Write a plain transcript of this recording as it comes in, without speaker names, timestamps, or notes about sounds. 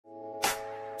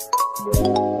Good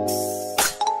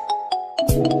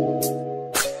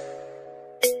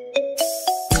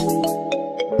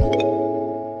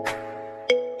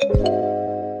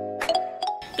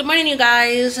morning, you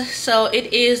guys. So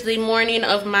it is the morning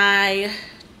of my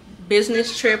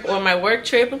business trip or my work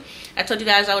trip. I told you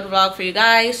guys I would vlog for you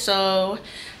guys, so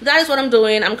that is what I'm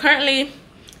doing. I'm currently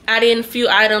adding a few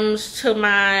items to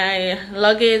my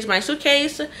luggage, my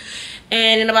suitcase,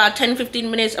 and in about 10-15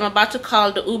 minutes I'm about to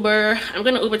call the Uber. I'm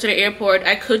gonna Uber to the airport.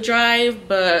 I could drive,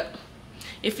 but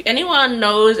if anyone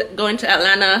knows going to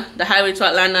Atlanta, the highway to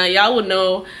Atlanta, y'all would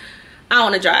know I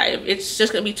don't want to drive. It's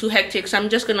just gonna be too hectic, so I'm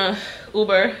just gonna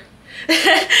Uber.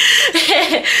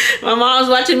 My mom's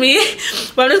watching me,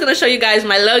 but I'm just gonna show you guys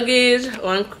my luggage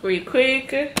on real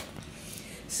quick.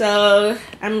 So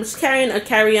I'm just carrying a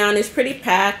carry-on. It's pretty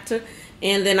packed,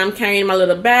 and then I'm carrying my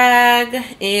little bag,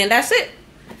 and that's it.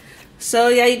 So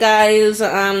yeah, you guys,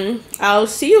 I'll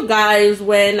see you guys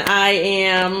when I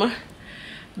am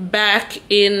back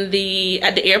at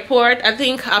the airport. I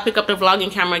think I'll pick up the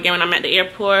vlogging camera again when I'm at the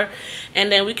airport,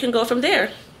 and then we can go from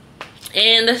there.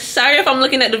 And sorry if I'm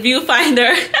looking at the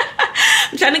viewfinder.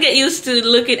 I'm trying to get used to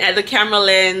looking at the camera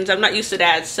lens. I'm not used to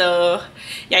that. So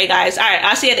yeah, you guys, all right,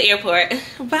 I'll see you at the airport.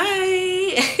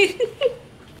 Bye.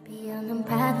 Be on them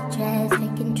private jets,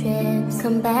 taking trips,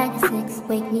 come back at 6,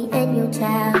 wake me and your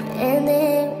child, and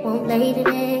then won't lay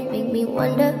today, make me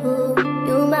wonder who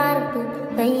you might have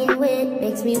been playing with,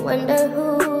 makes me wonder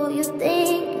who you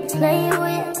think you're playing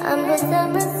with. I'm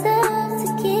beside myself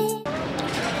to keep.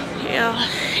 Yeah,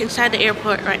 inside the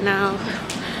airport right now.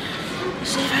 Let's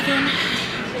see if I can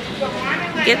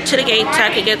get to the gate so I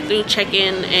can get through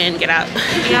check-in and get out.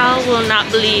 Y'all will not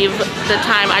believe the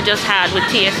time I just had with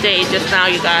TSA just now,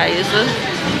 you guys.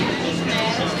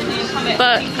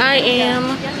 But I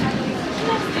am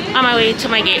on my way to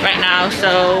my gate right now,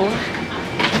 so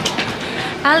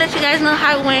I'll let you guys know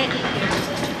how it went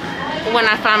when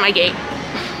I find my gate.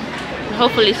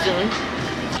 Hopefully soon.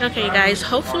 Okay, guys,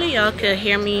 hopefully y'all could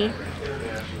hear me,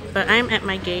 but I'm at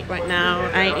my gate right now.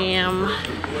 I am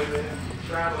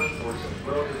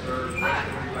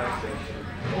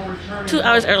two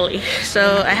hours early,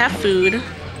 so I have food.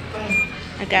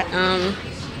 I got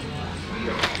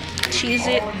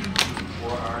Cheez-It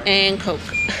and Coke,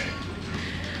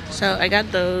 so I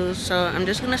got those. So I'm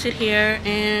just gonna sit here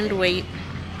and wait,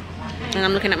 and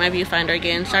I'm looking at my viewfinder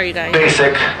again. Sorry, you guys.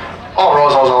 Basic, all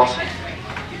rows, all zones.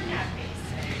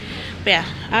 But yeah,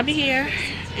 I'll be here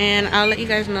and I'll let you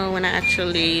guys know when I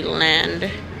actually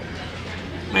land.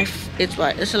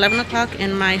 It's 11 o'clock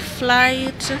and my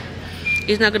flight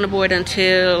is not gonna board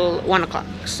until 1 o'clock,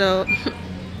 so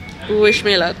wish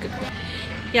me luck.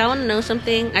 Y'all wanna know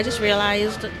something? I just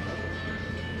realized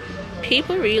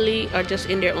people really are just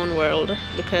in their own world,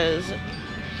 because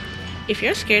if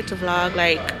you're scared to vlog,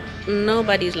 like,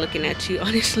 nobody's looking at you,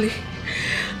 honestly.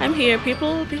 I'm here,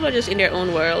 people are just in their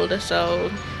own world. So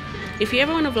if you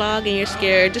ever want to vlog and you're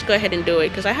scared, just go ahead and do it,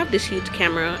 because I have this huge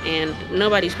camera and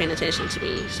nobody's paying attention to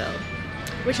me, so,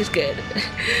 which is good.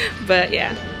 But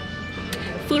yeah,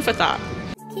 food for thought.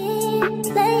 Keep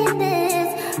playing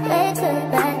this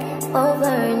record back over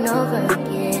and over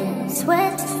again.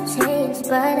 Swear that you changed,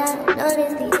 but I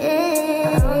noticed the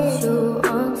end. I want you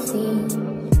on the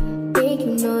scene. Think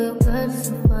you know your girl is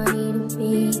so funny to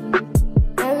me.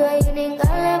 That's why you didn't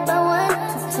got left by one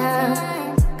time.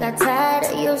 Got tired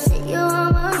of your shit, you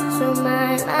almost your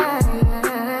mind.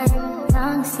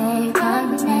 Long say, call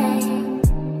your name.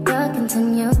 You'll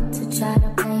continue to try to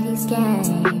play these games.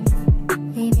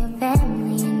 Leave your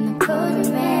family in the cold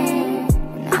and rain.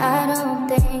 And I don't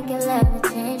think you'll ever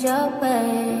change your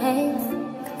ways.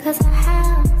 Cause our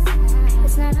house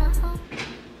is not a home.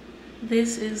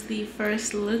 This is the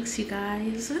first looks, you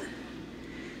guys.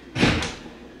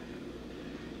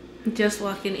 Just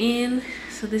walking in.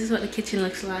 So this is what the kitchen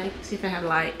looks like. See if I have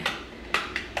light.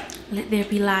 Let there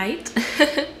be light.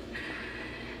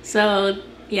 So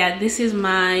yeah, this is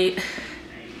my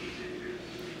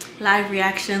live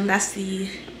reaction. That's the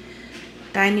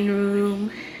dining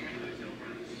room.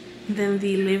 Then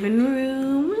the living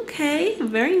room. Okay,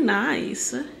 very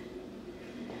nice. And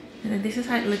then this is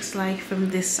how it looks like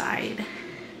from this side.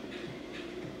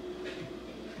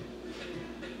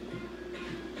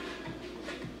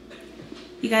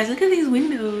 You guys, look at these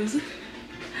windows. I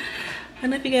don't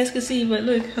know if you guys can see, but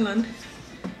look, hold on.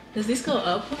 Does this go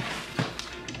up?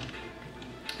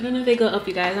 I don't know if they go up,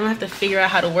 you guys. I'm gonna have to figure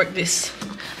out how to work this.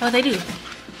 Oh, they do.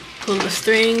 Pull the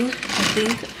string, I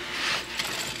think.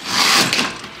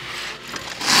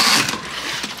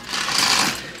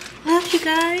 Look, you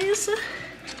guys.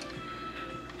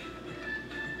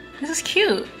 This is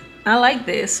cute. I like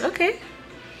this. Okay.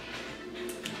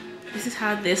 This is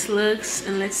how this looks,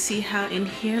 and let's see how in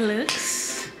here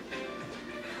looks.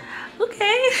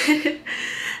 Okay.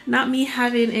 Not me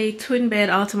having a twin bed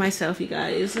all to myself, you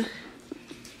guys.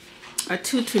 Or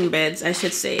 2 twin beds, I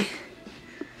should say.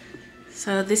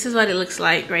 So this is what it looks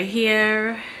like right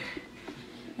here.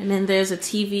 And then there's a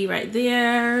TV right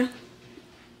there.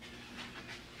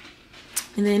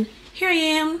 And then here I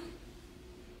am.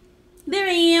 There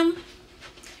I am.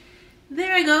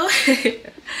 There I go.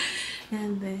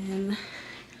 And then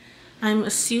I'm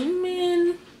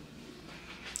assuming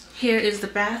here is the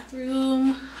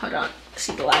bathroom. Hold on,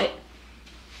 see the light.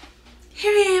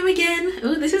 Here I am again.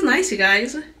 Oh, this is nice, you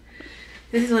guys.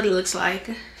 This is what it looks like.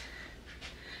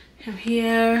 I'm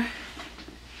here.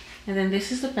 And then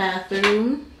this is the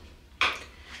bathroom.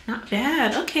 Not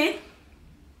bad, okay.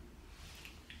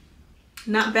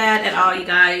 Not bad at all, you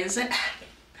guys.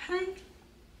 Hi.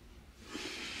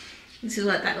 This is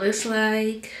what that looks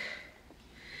like.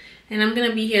 And I'm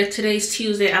gonna be here. Today's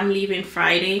Tuesday. I'm leaving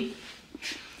Friday.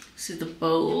 This is the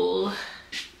bowl.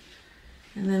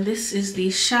 And then this is the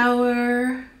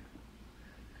shower.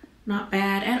 Not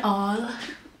bad at all.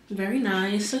 Very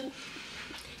nice. And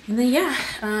then yeah,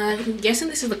 I'm guessing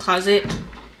this is the closet.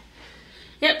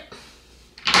 Yep.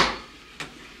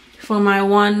 For my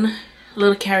one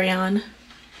little carry-on.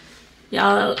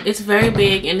 Y'all, it's very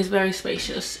big and it's very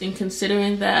spacious. And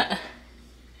considering that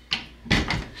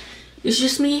it's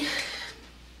just me,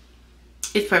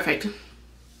 it's perfect.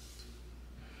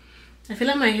 I feel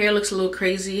like my hair looks a little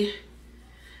crazy,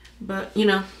 but you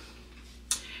know,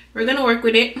 we're gonna work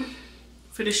with it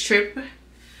for this trip.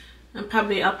 I'll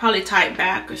probably tie it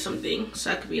back or something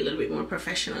so I could be a little bit more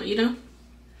professional, you know?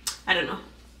 I don't know.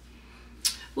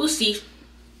 We'll see.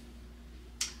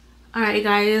 All right,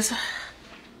 guys.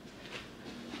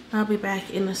 I'll be back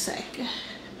in a sec.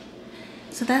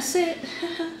 So that's it.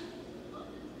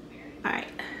 All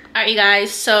right, you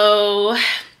guys. So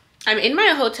I'm in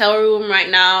my hotel room right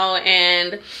now,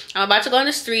 and I'm about to go on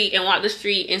the street and walk the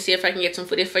street and see if I can get some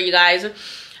footage for you guys.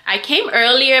 I came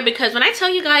earlier because when I tell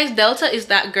you guys, Delta is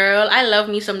that girl. I love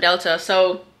me some Delta.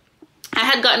 So I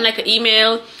had gotten like an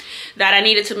email that I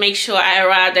needed to make sure I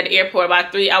arrived at the airport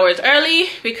about 3 hours early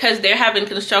because they're having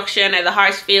construction at the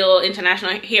Hartsfield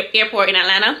International Airport in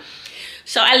Atlanta.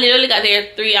 So I literally got there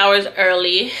 3 hours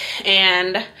early,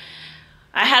 and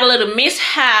I had a little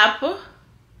mishap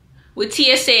with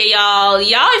TSA, y'all.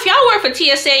 If y'all work for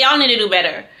TSA, y'all need to do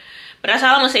better. But that's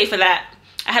all I'm gonna say for that.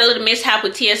 I had a little mishap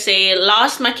with TSA,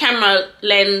 lost my camera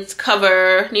lens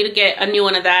cover, need to get a new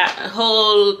one of that,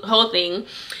 whole thing.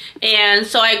 And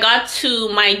so I got to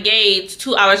my gate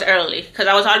 2 hours early because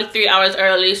I was already 3 hours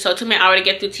early, so it took me an hour to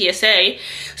get through TSA.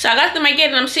 So I got to my gate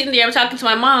and I'm sitting there, I'm talking to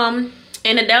my mom,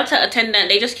 and the Delta attendant,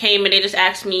 they just came and they just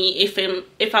asked me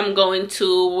if I'm going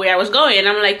to where I was going. And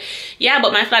I'm like, yeah,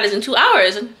 but my flight is in 2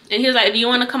 hours. And he was like, do you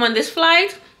want to come on this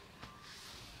flight?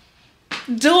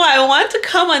 Do I want to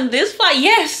come on this flight?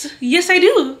 Yes I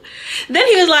do. Then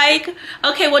he was like,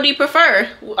 okay, what do you prefer,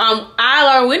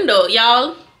 aisle or window?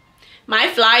 Y'all, my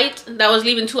flight that was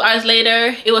leaving 2 hours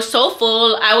later, it was so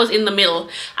full, I was in the middle.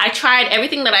 I tried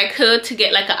everything that I could to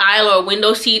get like an aisle or a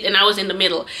window seat, and I was in the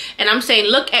middle. And I'm saying,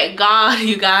 look at God,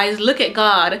 you guys, look at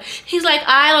God. He's like,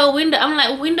 aisle or window? I'm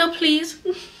like, window please.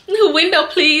 Window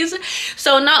please.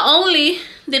 So not only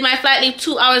did my flight leave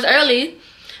 2 hours early,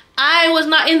 I was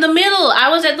not in the middle. I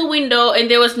was at the window and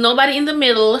there was nobody in the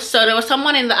middle. So there was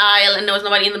someone in the aisle and there was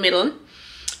nobody in the middle.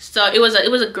 So it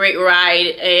was a great ride,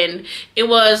 and it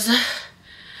was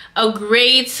a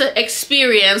great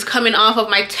experience coming off of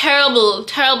my terrible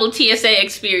TSA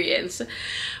experience.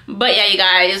 But yeah, you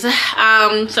guys,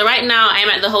 so right now I'm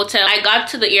at the hotel. I got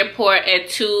to the airport at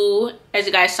 2, as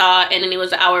you guys saw, and then it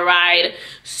was an hour ride.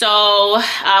 So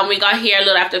we got here a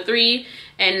little after 3,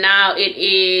 and now it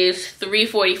is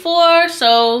 3:44.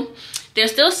 So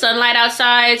there's still sunlight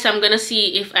outside, so I'm gonna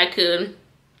see if I could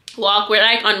walk. We're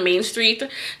like on Main Street,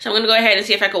 so I'm gonna go ahead and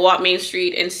see if I could walk Main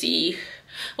Street and see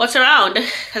what's around,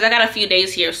 because I got a few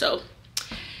days here, so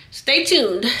stay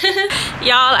tuned.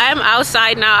 Y'all, I'm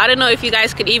outside now. I don't know if you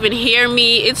guys could even hear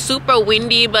me. It's super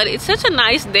windy, but it's such a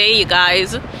nice day, you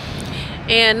guys.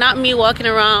 And not me walking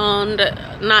around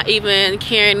not even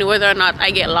caring whether or not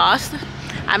I get lost.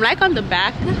 I'm like on the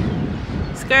back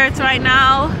skirts right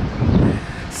now,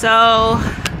 so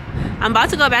I'm about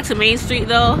to go back to Main Street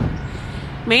though.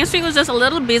 Main Street was just a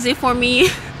little busy for me.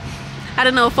 I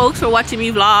don't know if folks were watching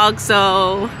me vlog,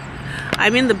 so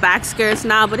I'm in the back skirts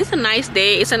now, but it's a nice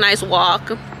day. It's a nice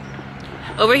walk.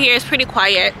 Over here it's pretty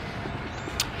quiet.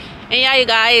 And yeah, you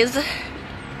guys, this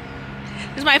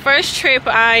is my first trip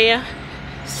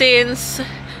since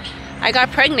I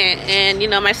got pregnant. And you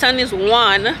know, my son is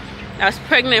 1. I was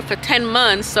pregnant for 10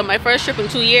 months, so my first trip in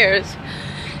 2 years.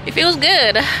 It feels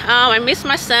good. I miss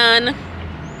my son.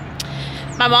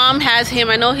 My mom has him.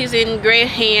 I know he's in great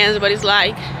hands, but it's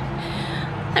like,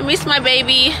 I miss my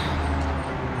baby.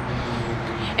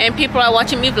 And people are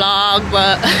watching me vlog,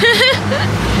 but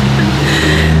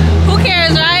who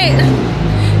cares, right?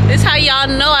 This is how y'all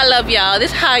know I love y'all.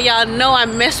 This is how y'all know I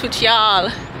mess with y'all.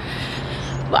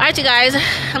 But alright, you guys,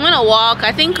 I'm gonna walk.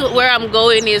 I think where I'm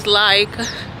going is like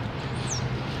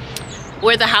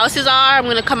where the houses are. I'm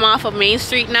gonna come off of Main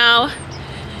Street now.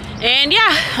 And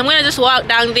yeah, I'm gonna just walk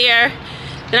down there.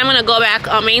 Then I'm gonna go back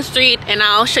on Main Street and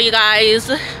I'll show you guys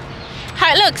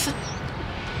how it looks.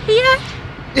 Yeah.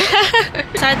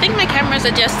 So I think my camera's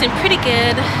adjusting pretty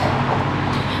good.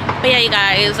 But yeah, you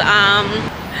guys, I'm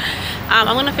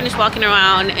gonna finish walking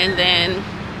around and then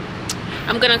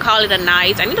I'm gonna call it a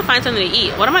night. I need to find something to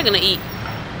eat. What am I gonna eat?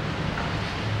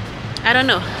 I don't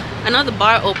know. I know the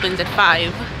bar opens at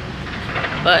 5,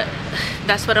 but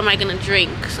that's what am I gonna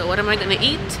drink. So what am I gonna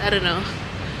eat? I don't know.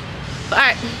 But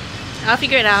alright, I'll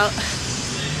figure it out.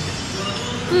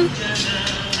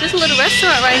 There's a little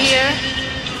restaurant right here.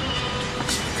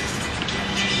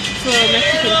 It's a little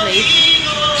Mexican place.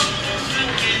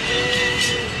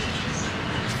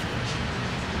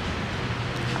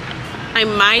 I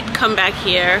might come back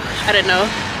here. I don't know.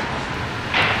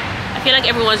 I feel like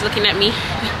everyone's looking at me.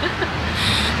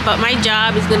 But my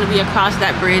job is gonna be across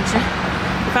that bridge.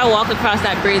 If I walk across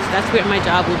that bridge, that's where my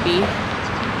job will be.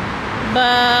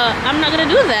 But I'm not gonna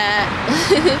do that.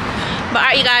 But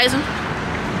alright, you guys,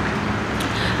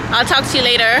 I'll talk to you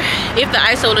later if the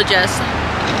ice will adjust.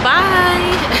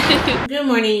 Bye. Good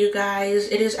morning, you guys.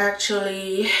 It is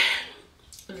actually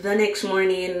the next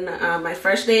morning, my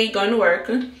first day going to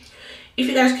work. If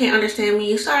you guys can't understand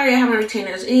me, sorry, I have my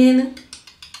retainers in.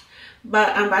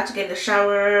 But I'm about to get in the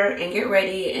shower and get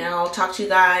ready, and I'll talk to you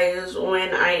guys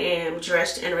when I am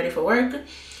dressed and ready for work.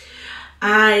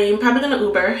 I'm probably gonna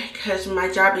Uber because my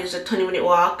job is a 20-minute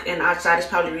walk and outside is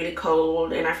probably really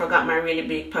cold and I forgot my really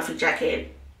big puffy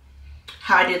jacket.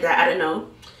 How I did that, I don't know.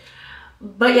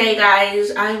 But yeah, you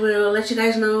guys, I will let you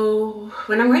guys know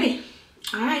when I'm ready.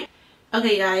 Alright.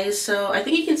 Okay, guys, so I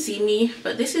think you can see me,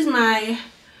 but this is my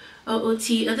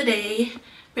OOT of the day.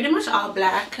 Pretty much all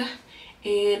black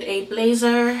and a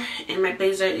blazer, and my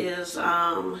blazer is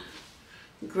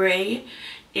gray.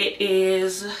 It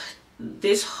is,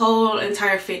 this whole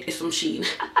entire fit is from Shein.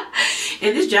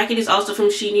 And this jacket is also from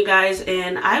Shein, you guys,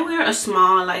 and I wear a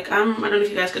small, like I don't know if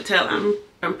you guys could tell,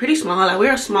 I'm pretty small. I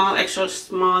wear a small, extra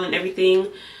small and everything,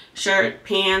 shirt,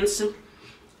 pants and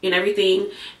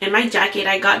everything. And my jacket,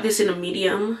 I got this in a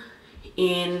medium,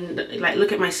 and like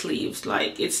look at my sleeves,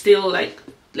 like it's still like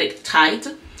tight.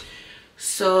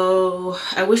 So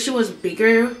I wish it was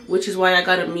bigger, which is why I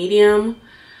got a medium,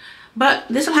 but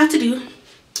this will have to do.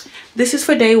 This is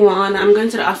for day 1. I'm going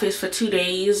to the office for 2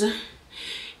 days,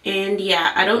 and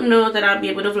yeah, I don't know that I'll be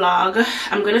able to vlog.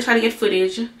 I'm gonna try to get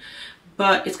footage,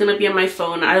 but it's gonna be on my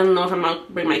phone. I don't know if I'm gonna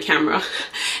bring my camera.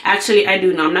 Actually, I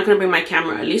do know I'm not gonna bring my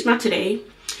camera, at least not today.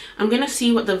 I'm gonna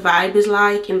see what the vibe is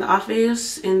like in the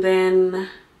office, and then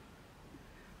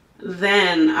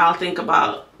I'll think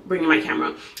about bringing my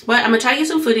camera. But I'm gonna try to get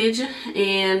some footage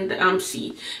and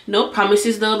see. No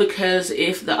promises though, because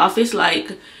if the office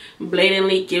like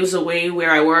blatantly gives away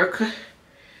where I work,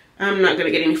 I'm not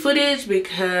gonna get any footage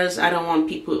because I don't want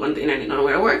people on the internet knowing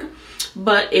where I work.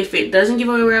 But if it doesn't give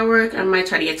away where I work, I might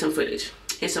try to get some footage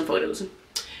and some photos.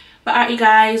 But alright, you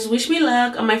guys, wish me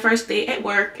luck on my first day at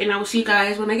work, and I will see you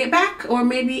guys when I get back, or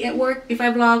maybe at work if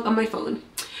I vlog on my phone.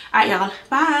 Alright, y'all,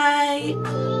 bye.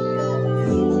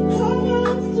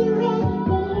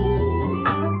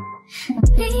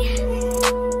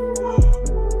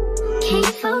 Can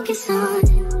you focus on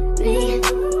me?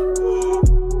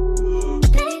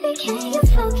 Baby, can you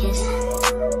focus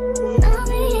on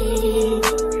me?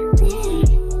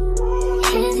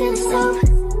 Hands in the stove,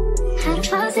 how the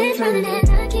faucet's running and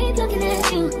I keep looking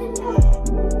at you.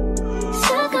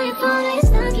 Stuck on your phone, like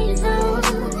stuck in your zone.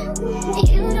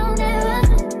 You don't ever,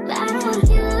 but I don't wanna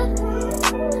give up.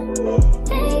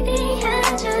 Baby, I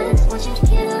just want you to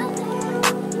get up.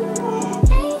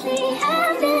 Lately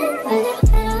I've been a little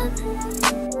fed up.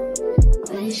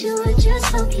 Wish you would just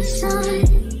focus on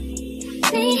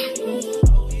me.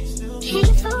 Can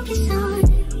you focus on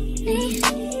me?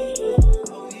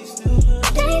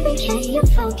 Baby, can you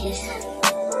focus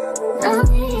on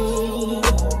me?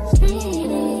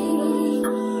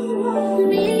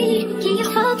 Can you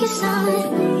focus on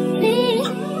me?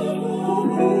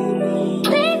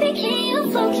 Baby, can you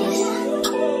focus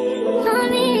on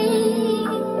me?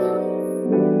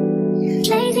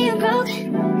 Lazy and broke,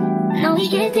 know we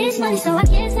get this money, so I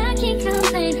guess I keep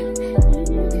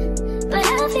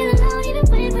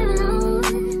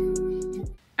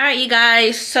Alright, you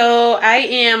guys, so I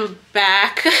am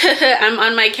back. I'm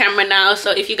on my camera now,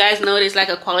 so if you guys notice like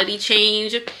a quality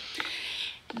change,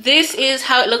 this is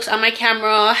how it looks on my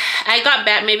camera. I got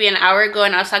back maybe an hour ago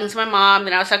and I was talking to my mom,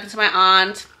 then I was talking to my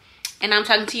aunt, and I'm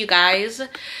talking to you guys.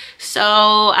 So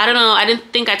I don't know, I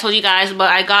didn't think I told you guys, but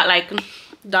I got like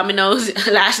Domino's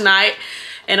last night,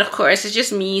 and of course it's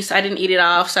just me, so I didn't eat it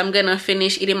off. So I'm gonna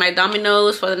finish eating my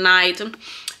Domino's for the night.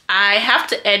 I have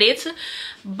to edit,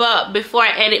 but before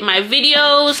I edit my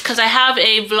videos, because I have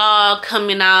a vlog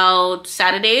coming out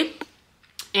Saturday,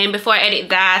 and before I edit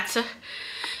that,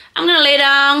 I'm gonna lay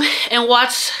down and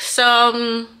watch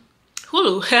some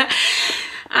Hulu.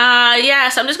 Yeah,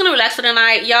 so I'm just gonna relax for the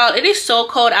night. Y'all, it is so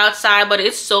cold outside, but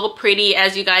it's so pretty.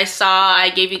 As you guys saw,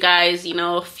 I gave you guys, you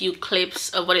know, a few clips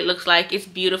of what it looks like. It's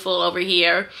beautiful over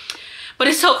here, but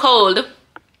it's so cold.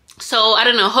 So I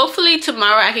don't know, hopefully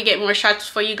tomorrow I can get more shots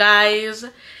for you guys.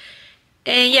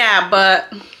 And yeah,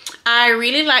 but I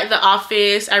really like the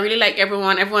office. I really like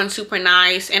everyone. Everyone's super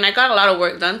nice, and I got a lot of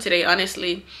work done today,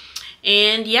 honestly.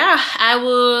 And yeah, I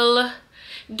will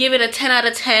give it a 10 out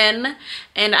of 10,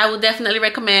 and I will definitely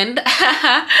recommend.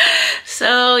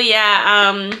 So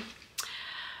yeah,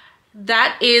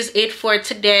 that is it for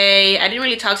today. I didn't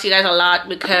really talk to you guys a lot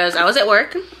because I was at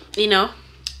work, you know,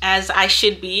 as I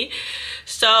should be.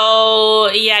 So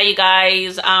yeah, you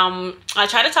guys, I'll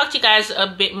try to talk to you guys a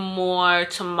bit more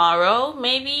tomorrow,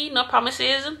 maybe, no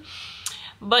promises.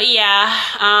 But yeah,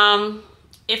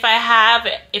 if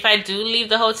I do leave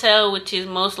the hotel, which is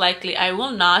most likely I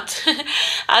will not,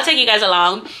 I'll take you guys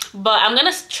along. But I'm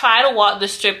gonna try to walk the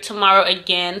strip tomorrow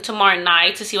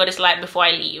night, to see what it's like before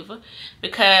I leave,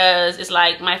 because it's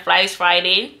like my flight is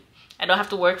Friday. I don't have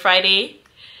to work Friday,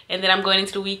 and then I'm going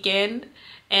into the weekend,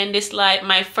 and this is like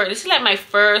my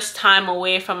first time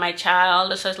away from my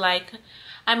child. So it's like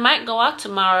I might go out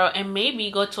tomorrow and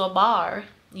maybe go to a bar,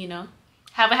 you know.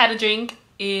 Haven't had a drink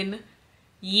in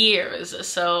years,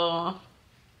 so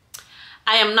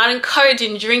I am not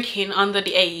encouraging drinking under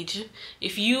the age.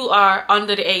 If you are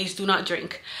under the age, do not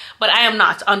drink, but I am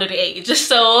not under the age,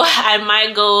 so I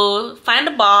might go find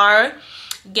a bar,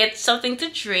 get something to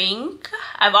drink.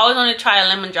 I've always wanted to try a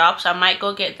lemon drop, so I might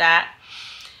go get that,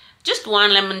 just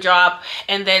one lemon drop.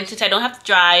 And then since I don't have to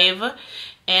drive,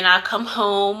 and I'll come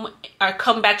home or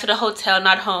come back to the hotel,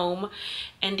 not home,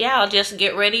 and yeah, I'll just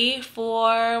get ready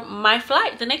for my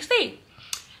flight the next day.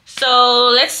 So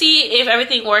let's see if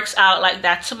everything works out like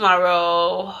that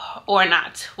tomorrow or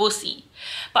not. We'll see.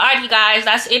 But alright, you guys,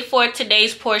 that's it for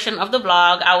today's portion of the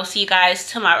vlog. I will see you guys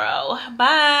tomorrow.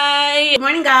 Bye. Good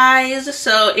morning, guys.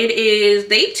 So it is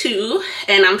day 2,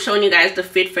 and I'm showing you guys the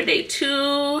fit for day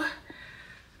 2.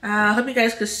 I hope you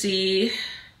guys could see.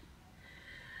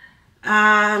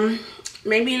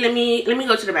 Maybe let me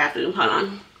go to the bathroom. Hold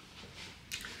on.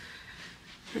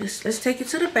 Let's take it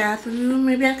to the bathroom.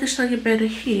 Maybe I can show you better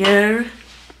here.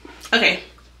 Okay,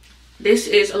 this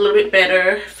is a little bit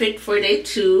better fit for day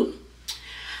 2.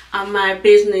 I'm my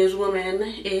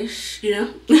businesswoman-ish, you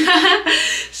know.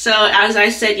 So as I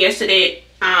said yesterday,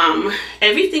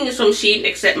 everything is from Shein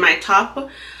except my top.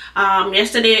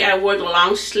 Yesterday I wore the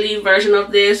long sleeve version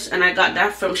of this, and I got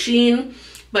that from Shein.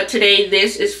 But today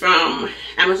this is from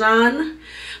Amazon.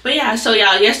 But yeah, so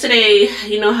y'all, yesterday,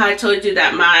 you know how I told you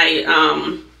that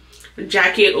my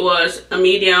jacket was a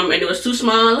medium and it was too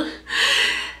small?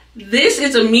 This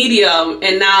is a medium,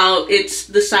 and now it's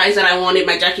the size that I wanted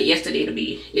my jacket yesterday to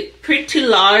be. It's pretty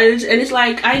large, and it's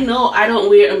like, I know I don't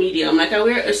wear a medium. Like, I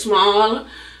wear a small,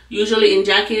 usually in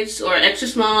jackets, or extra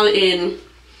small in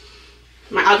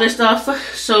my other stuff.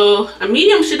 So a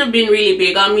medium should have been really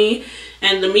big on me,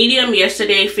 and the medium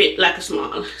yesterday fit like a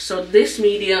small. So this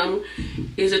medium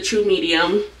is a true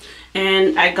medium,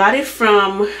 and I got it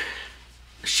from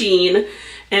Shein,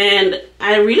 and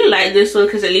I really like this one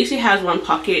because at least it has one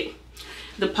pocket.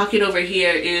 The pocket over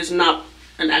here is not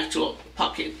an actual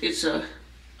pocket, it's a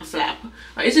flap.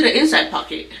 Or is it an inside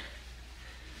pocket?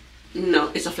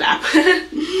 No, it's a flap.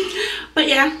 But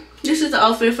yeah, this is the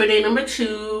outfit for day number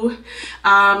 2.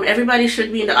 Everybody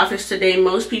should be in the office today.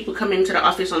 Most people come into the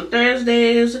office on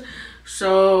Thursdays.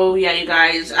 So yeah, you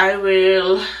guys, I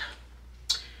will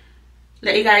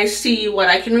let you guys see what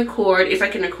I can record, if I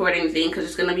can record anything, because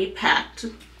it's gonna be packed.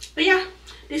 But yeah,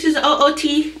 this is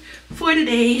OOT for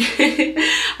today.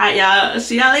 Alright, y'all,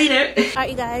 see y'all later. Alright,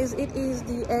 you guys, it is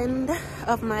the end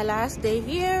of my last day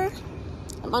here.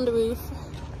 I'm on the roof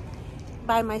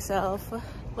by myself,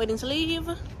 waiting to leave.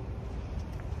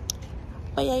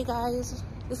 But yeah, you guys,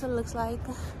 this is what it looks like.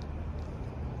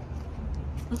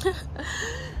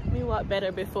 Let me walk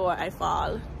better before I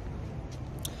fall.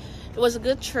 It was a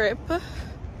good trip.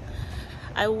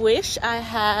 I wish I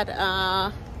had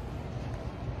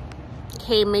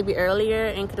came maybe earlier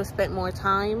and could have spent more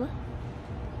time.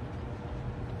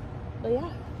 But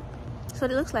yeah, that's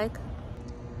what it looks like.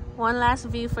 One last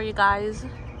view for you guys.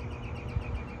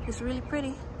 It's really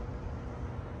pretty.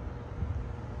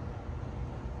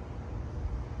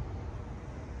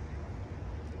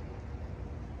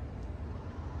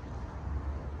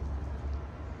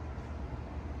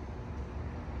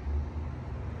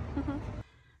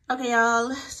 Okay,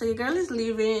 y'all, so your girl is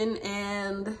leaving,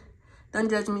 and don't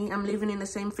judge me, I'm leaving in the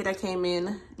same fit I came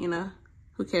in, you know,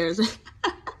 who cares?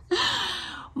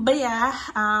 But yeah,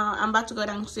 I'm about to go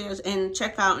downstairs and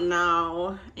check out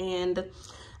now, and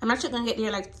I'm actually gonna get there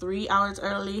like 3 hours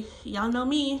early. Y'all know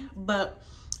me, but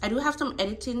I do have some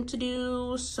editing to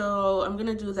do, so I'm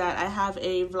gonna do that. I have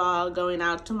a vlog going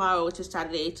out tomorrow, which is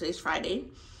Saturday. Today's Friday,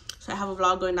 so I have a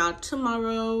vlog going out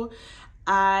tomorrow.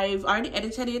 I've already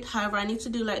edited it. However, I need to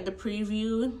do like the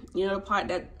preview, you know, the part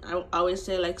that I always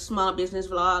say, like small business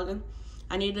vlog.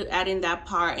 I need to add in that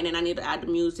part, and then I need to add the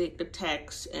music, the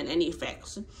text, and any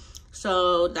effects.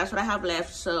 So that's what I have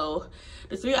left. So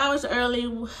the 3 hours early,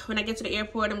 when I get to the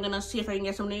airport, I'm gonna see if I can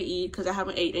get something to eat because I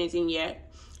haven't ate anything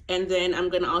yet. And then I'm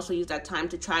gonna also use that time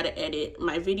to try to edit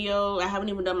my video. I haven't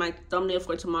even done my thumbnail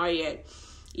for tomorrow yet.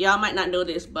 Y'all might not know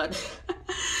this, but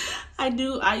I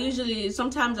usually,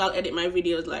 sometimes I'll edit my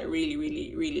videos like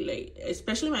really late,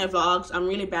 especially my vlogs. I'm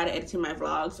really bad at editing my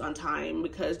vlogs on time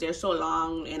because they're so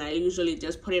long, and I usually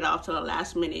just put it off till the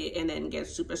last minute and then get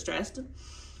super stressed.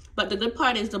 But the good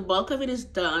part is the bulk of it is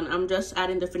done. I'm just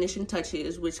adding the finishing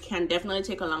touches, which can definitely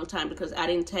take a long time because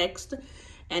adding text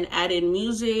and adding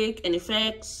music and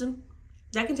effects,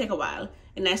 that can take a while.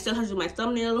 And I still have to do my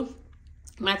thumbnail.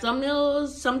 My thumbnails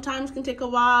sometimes can take a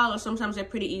while, or sometimes they're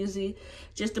pretty easy,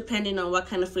 just depending on what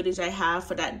kind of footage I have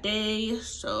for that day.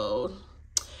 So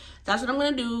that's what I'm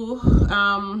gonna do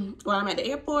while I'm at the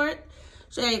airport.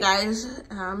 So yeah, you guys,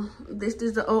 this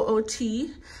is the OOT.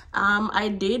 I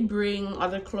did bring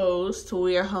other clothes to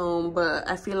wear home, but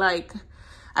I feel like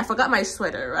I forgot my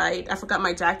sweater, right? I forgot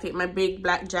my jacket, my big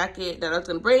black jacket that I was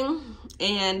gonna bring,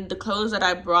 and the clothes that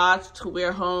I brought to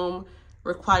wear home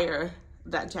require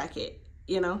that jacket.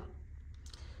 You know,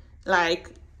 like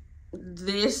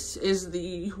this is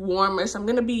the warmest I'm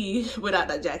gonna be without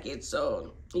that jacket.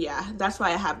 So yeah, that's why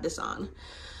I have this on.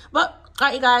 But all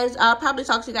right, you guys, I'll probably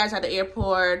talk to you guys at the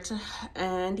airport,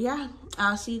 and yeah,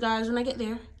 I'll see you guys when I get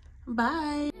there.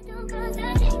 Bye. Baby,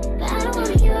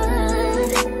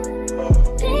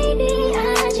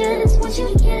 I just want you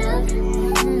to get up.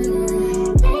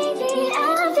 Lately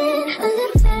I've been a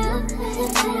little fed up,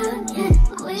 yeah.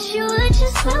 Wish you would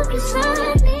just focus on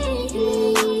me.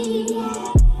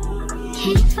 Can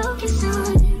you focus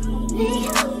on me?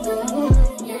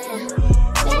 Yeah.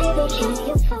 Baby, can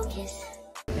you focus?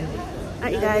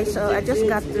 Alright, you guys, so I just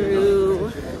got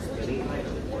through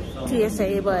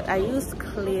TSA, but I used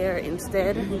Clear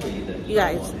instead. You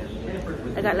guys,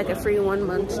 I got like a free 1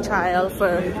 month trial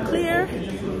for Clear.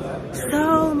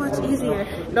 So much easier.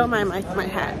 Don't mind my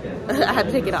hat. I had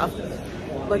to take it off.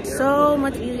 But so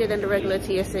much easier than the regular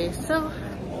TSA. So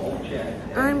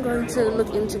I'm going to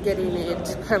look into getting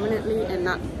it permanently and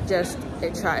not just a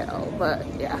trial. But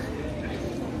yeah,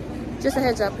 just a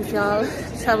heads up, if y'all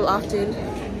travel often,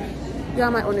 y'all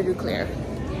might want to do Clear.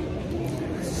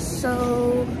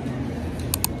 So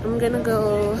I'm gonna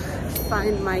go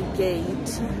find my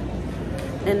gate,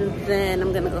 and then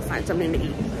I'm gonna go find something to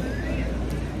eat.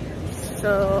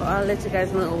 So I'll let you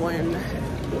guys know when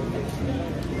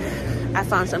I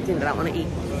found something that I want to eat.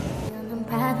 On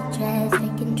private jets,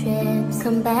 taking trips,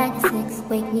 come back at 6,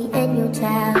 wake me and your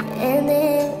child, and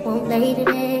then won't lay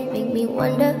today, make me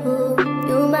wonder who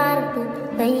you might have been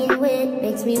playing with,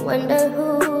 makes me wonder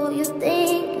who you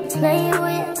think you're playing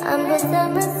with. I'm gonna tell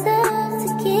myself to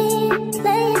keep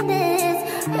playing.